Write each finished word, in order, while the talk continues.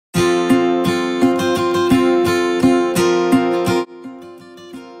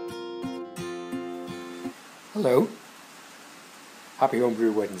Hello, happy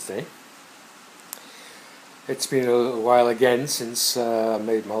Homebrew Wednesday. It's been a little while again since I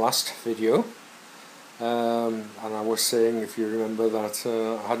made my last video, and I was saying, if you remember, that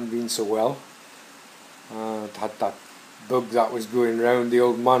I hadn't been so well. I'd had that bug that was going round, the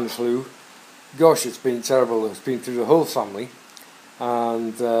old man flu. Gosh, it's been terrible. It's been through the whole family,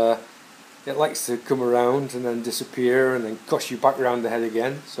 and it likes to come around and then disappear and then cosh you back round the head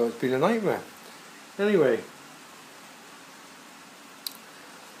again, so it's been a nightmare. Anyway,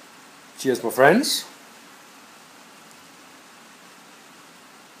 cheers, my friends.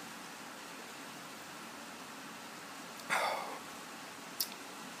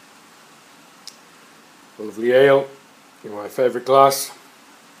 Lovely ale in my favourite glass,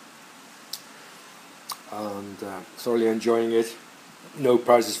 and thoroughly enjoying it. No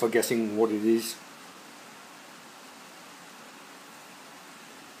prizes for guessing what it is.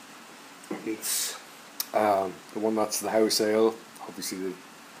 It's the one that's the house ale, obviously the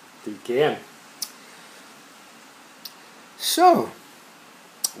DKM. So,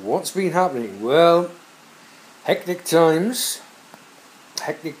 what's been happening? Well, hectic times.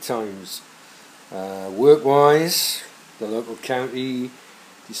 Work-wise, the local county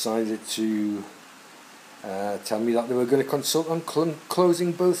decided to tell me that they were going to consult on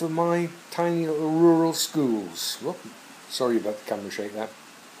closing both of my tiny little rural schools. Whoop, sorry about the camera shake there.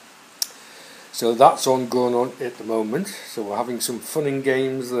 So that's going on at the moment. So we're having some fun and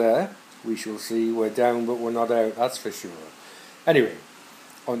games there. We shall see. We're down but we're not out, that's for sure. Anyway,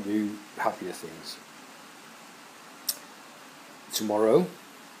 on to happier things. Tomorrow,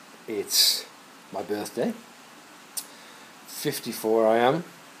 it's my birthday. 54 I am.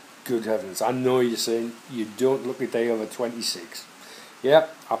 Good heavens. I know you're saying you don't look a day over 26. Yeah,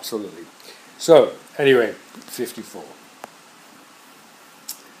 absolutely. So, anyway, 54.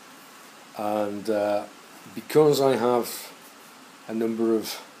 And because I have a number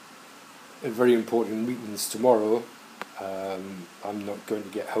of very important meetings tomorrow, I'm not going to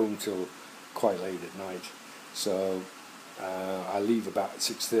get home till quite late at night. So I leave about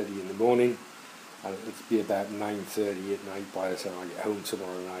 6:30 in the morning, and it'll be about 9:30 at night by the time I get home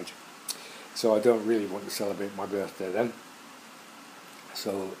tomorrow night. So I don't really want to celebrate my birthday then.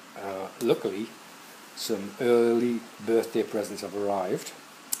 So luckily, some early birthday presents have arrived.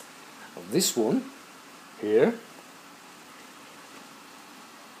 This one here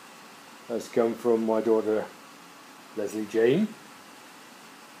has come from my daughter Leslie Jane,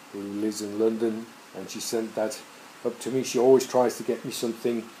 who lives in London, and she sent that up to me. She always tries to get me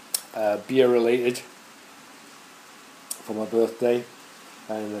something beer related for my birthday,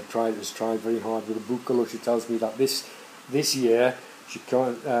 and has tried very hard with the book. She tells me that this year she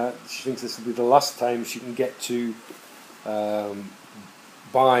can't. She thinks this will be the last time she can get to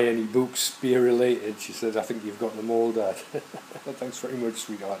buy any books beer related. She said, "I think you've got them all, Dad." Thanks very much,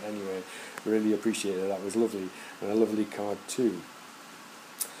 sweetheart. Anyway, really appreciate it. That was lovely, and a lovely card too.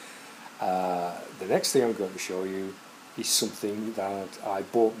 The next thing I'm going to show you is something that I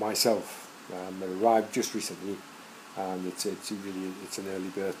bought myself. It arrived just recently, and it's an early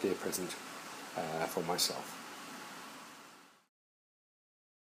birthday present for myself.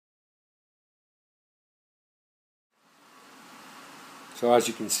 So as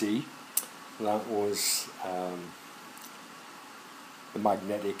you can see, that was the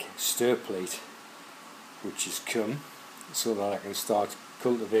magnetic stir plate, which has come so that I can start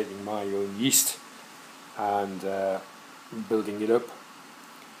cultivating my own yeast and building it up.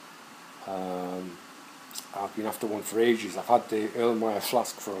 I've been after one for ages. I've had the Erlenmeyer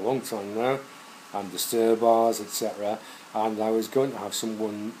flask for a long time now, and the stir bars, etc. And I was going to have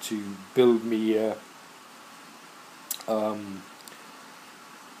someone to build me a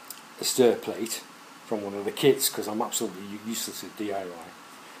stir plate from one of the kits, because I'm absolutely useless at DIY.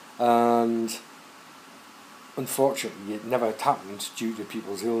 And unfortunately it never happened due to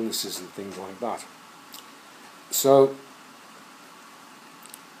people's illnesses and things like that. So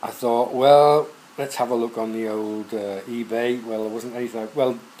I thought, well, let's have a look on the old eBay. Well, there wasn't anything.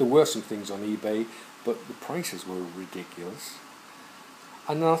 Well, there were some things on eBay, but the prices were ridiculous.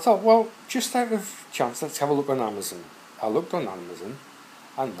 And then I thought, well, just out of chance, let's have a look on Amazon. I looked on Amazon,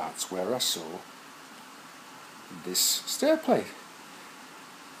 and that's where I saw this stir plate.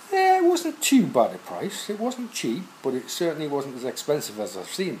 Yeah, it wasn't too bad a price. It wasn't cheap, but it certainly wasn't as expensive as I've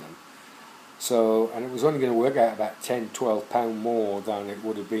seen them. So, and it was only going to work out about £10–12 more than it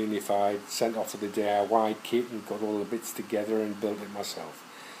would have been if I'd sent off for the DIY kit and got all the bits together and built it myself.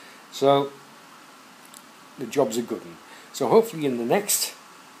 So, the job's a good one. So hopefully in the next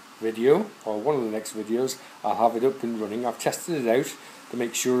video, or one of the next videos, I'll have it up and running. I've tested it out to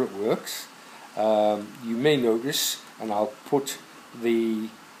make sure it works. you may notice, and I'll put the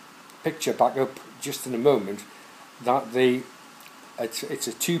picture back up just in a moment, that it's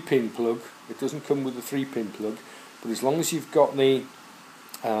a 2-pin plug. It doesn't come with a 3-pin plug, but as long as you've got the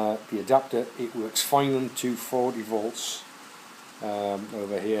adapter, it works fine on 240 volts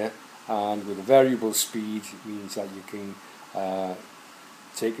over here, and with a variable speed it means that you can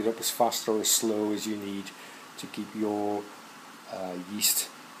take it up as fast or as slow as you need to keep your yeast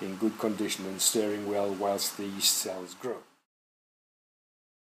in good condition and stirring well whilst the yeast cells grow.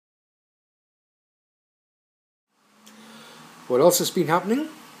 What else has been happening?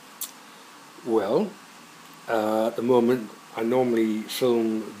 Well, at the moment I normally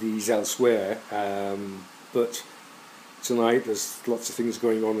film these elsewhere, but tonight there's lots of things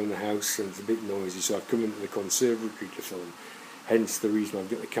going on in the house and it's a bit noisy, so I've come into the conservatory to film. Hence the reason I've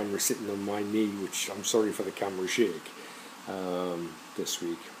got the camera sitting on my knee, which I'm sorry for the camera shake this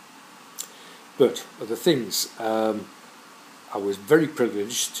week. But other things, I was very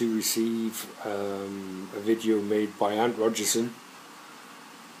privileged to receive a video made by Ant Rogerson,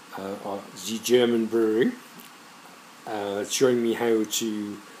 the German brewery, showing me how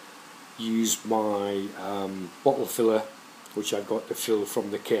to use my bottle filler, which I got to fill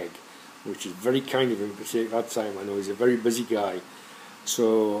from the keg, which is very kind of him to take that time. I know he's a very busy guy,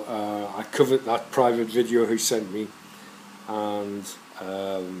 so I covered that private video he sent me, and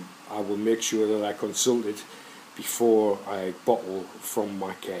I will make sure that I consult it before I bottle from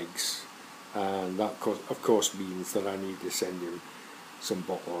my kegs, and that of course means that I need to send him some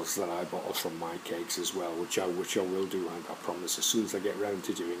bottles that I bottle from my kegs as well, which I will do, and I promise, as soon as I get round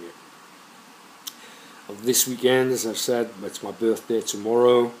to doing it. This weekend, as I've said, it's my birthday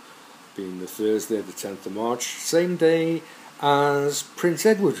tomorrow, being the Thursday the 10th of March, same day as Prince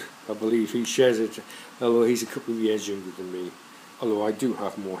Edward. I believe he shares it, although he's a couple of years younger than me, although I do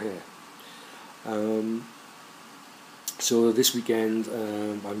have more hair. So this weekend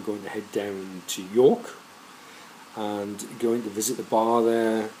I'm going to head down to York and going to visit the bar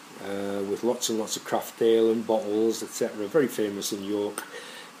there with lots and lots of craft ale and bottles, etc. Very famous in York,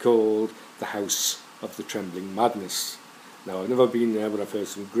 called the House of the Trembling Madness. Now, I've never been there, but I've heard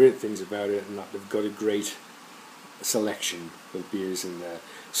some great things about it, and that they've got a great selection of beers in there.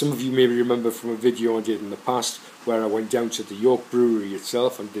 Some of you maybe remember from a video I did in the past where I went down to the York Brewery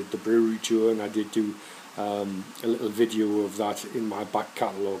itself and did the brewery tour, and I did do a little video of that in my back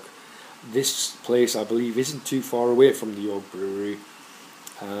catalogue. This place, I believe, isn't too far away from the York Brewery,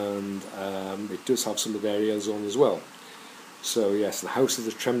 and it does have some of their ales on as well. So yes, the House of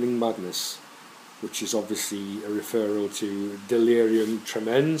the Trembling Madness, which is obviously a referral to Delirium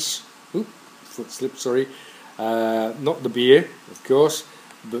Tremens. Oop, foot slip, sorry. Not the beer, of course,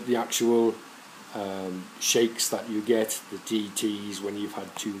 but the actual shakes that you get, the DTs, when you've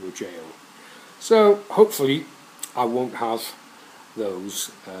had too much ale. So hopefully I won't have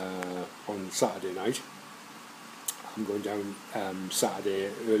those on Saturday night. I'm going down Saturday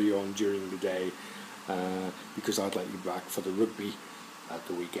early on during the day because I'd like to be back for the rugby at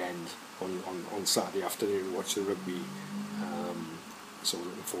the weekend on Saturday afternoon, watch the rugby, so we're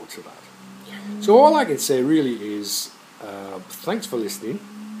looking forward to that. So all I can say really is thanks for listening,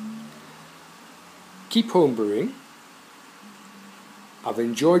 keep homebrewing. I've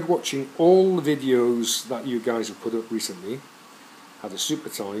enjoyed watching all the videos that you guys have put up recently. Had a super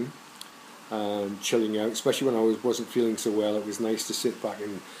time chilling out, especially when I wasn't feeling so well. It was nice to sit back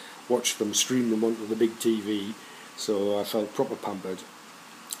and watch them, stream them onto the big TV, so I felt proper pampered,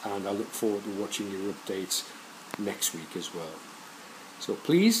 and I look forward to watching your updates next week as well. So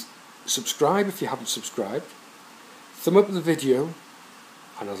please subscribe if you haven't subscribed, thumb up the video,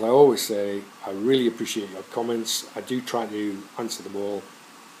 and as I always say, I really appreciate your comments. I do try to answer them all,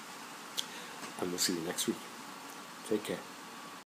 and we'll see you next week. Take care.